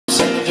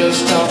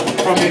just talk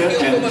from here to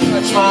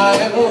end. Smile,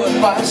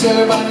 why is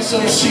everybody so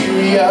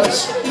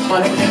serious?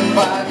 Money can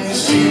buy me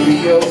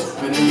cereals.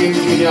 When it gives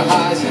you your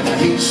highs and the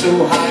heat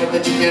so high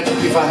that you can't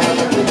if I have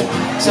a good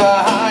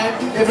time.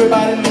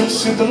 Everybody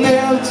looks to the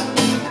left,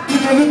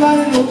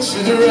 everybody looks to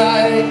the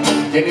right.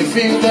 Can you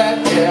feel that?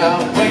 Yeah,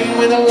 I'm playing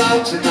with a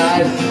lot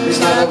tonight. It's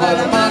not about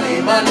the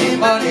money, money,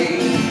 money.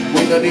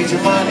 We don't need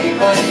your money,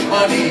 money,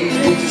 money.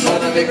 We just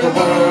wanna make the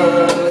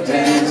world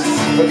dance.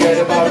 Forget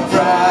about the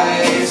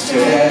price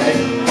tag,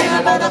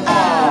 ain't about the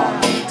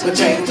the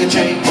change,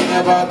 ain't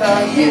about the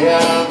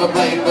the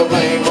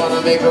blame.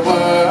 Wanna make the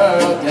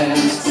world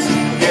dance.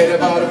 Forget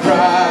about the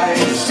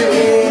price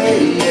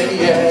tag,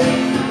 yeah.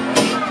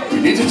 We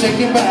need to take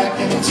it back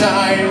in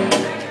time.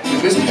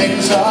 Because the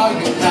things all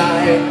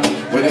unite.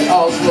 When it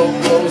all slow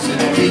goes in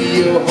a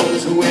video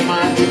host, who am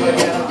I to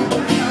again?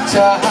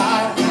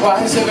 Tired,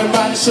 why is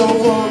everybody so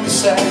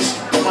obsessed?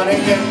 Money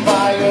can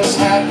buy us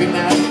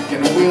happiness.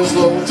 Can the wheels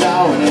slow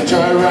down and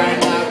enjoy right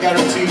now?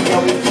 Guarantee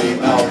you'll be free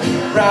now.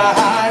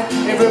 Right,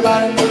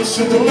 everybody looks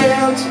to the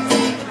left,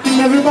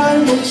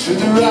 everybody looks to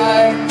the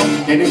right.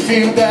 Can you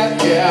feel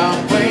that? Yeah,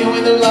 I'm playing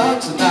with the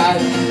love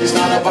tonight. It's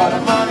not about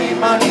the money,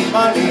 money,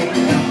 money.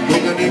 We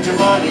don't need your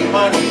money,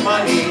 money,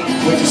 money.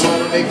 We just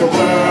wanna make the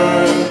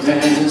world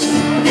dance.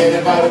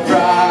 Forget about the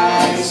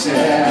price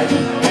tag,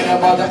 and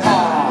about the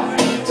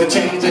the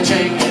change,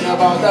 and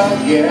about the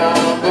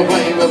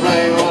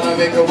blame. Wanna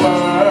make the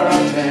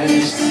world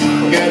dance.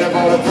 Forget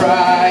about the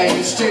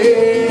price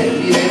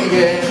tag,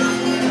 yeah.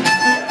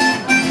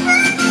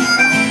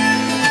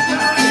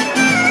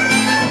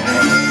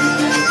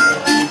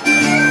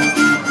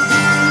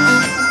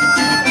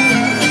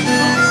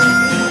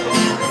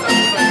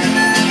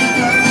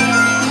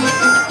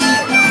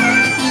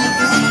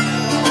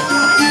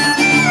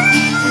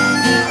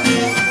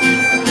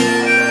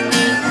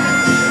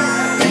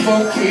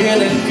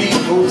 Killing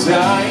people,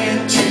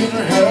 dying,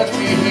 children hurt,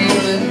 me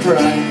healing,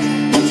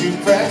 crying. Would you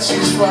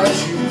practice what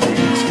you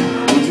preach?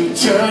 Would you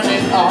turn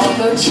it on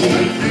the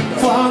cheek?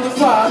 Father,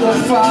 Father,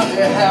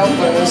 Father, help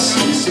us.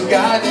 It's the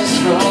guidance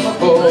from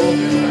above.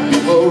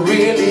 People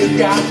really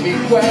got me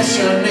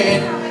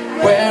questioning,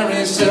 where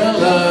is the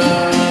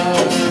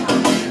love?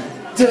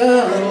 The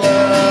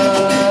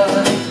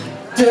love,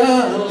 the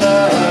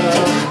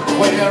love.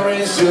 Where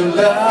is the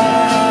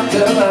love?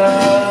 The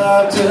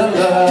love, the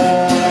love.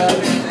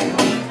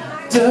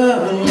 The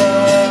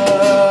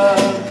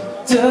love,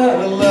 the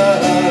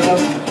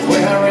love.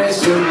 Where is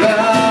the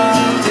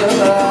love, the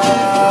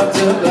love,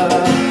 the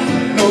love?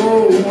 No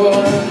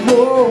one,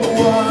 no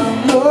one,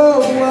 no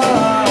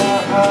one.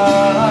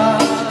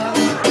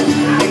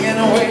 Taking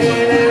away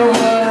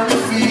what I'm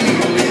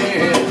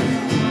feeling.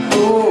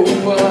 No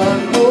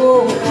one, no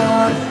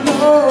one,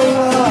 no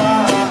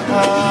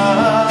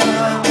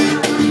one.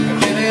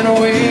 Taking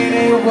away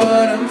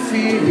what I'm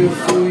feeling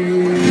for you.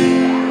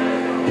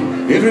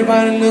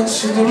 Everybody looks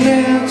to the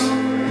left,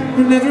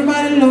 and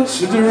everybody looks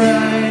to the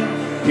right.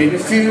 Can you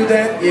feel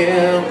that?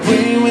 Yeah, I'm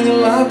playing with the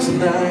love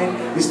tonight.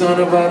 It's not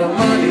about the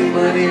money,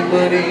 money,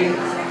 money.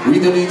 We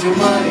don't need your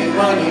money,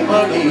 money,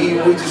 money.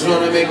 We just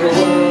wanna make the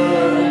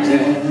world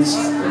dance.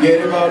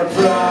 Forget about the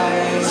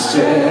price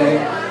tag,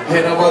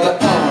 and about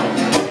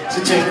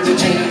the change,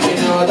 you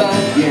know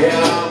that?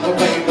 Yeah, the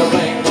blame,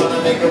 wanna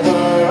make the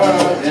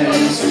world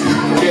dance.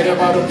 Forget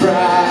about the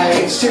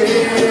price tag,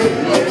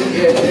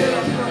 yeah, yeah.